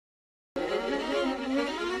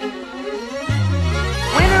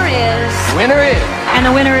winner is... And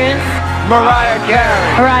the winner is... Mariah Carey.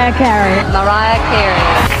 Mariah Carey. Mariah Carey.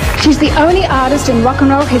 She's the only artist in rock and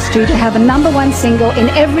roll history to have a #1 single in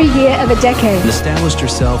every year of a decade. Established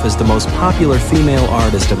herself as the most popular female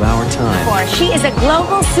artist of our time. She is a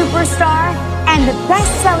global superstar and the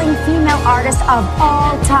best-selling female artist of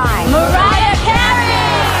all time. Mariah Carey!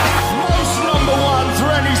 Most #1 for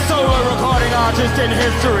any solo recording artist in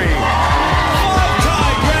history.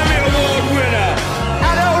 5-time Grammy Award winner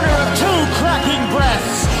and owner of 2 cracking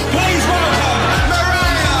breasts. Please welcome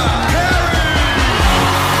Mariah Carey!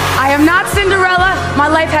 I am not Cinderella. My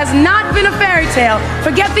life has not been a fairy tale.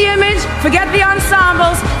 Forget the image, forget the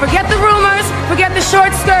ensembles, forget the rumors, forget the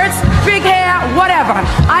short skirts, big hair, whatever.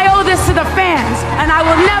 I owe this to the fans, and I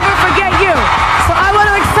will never forget you. So I want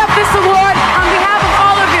to accept this award on behalf of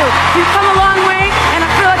all of you. You've come a long way, and I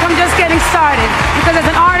feel like I'm just getting started. Because as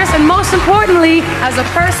an artist, and most importantly, as a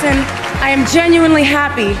person, I am genuinely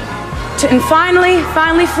happy and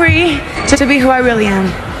finally free to be who I really am.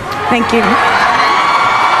 Thank you.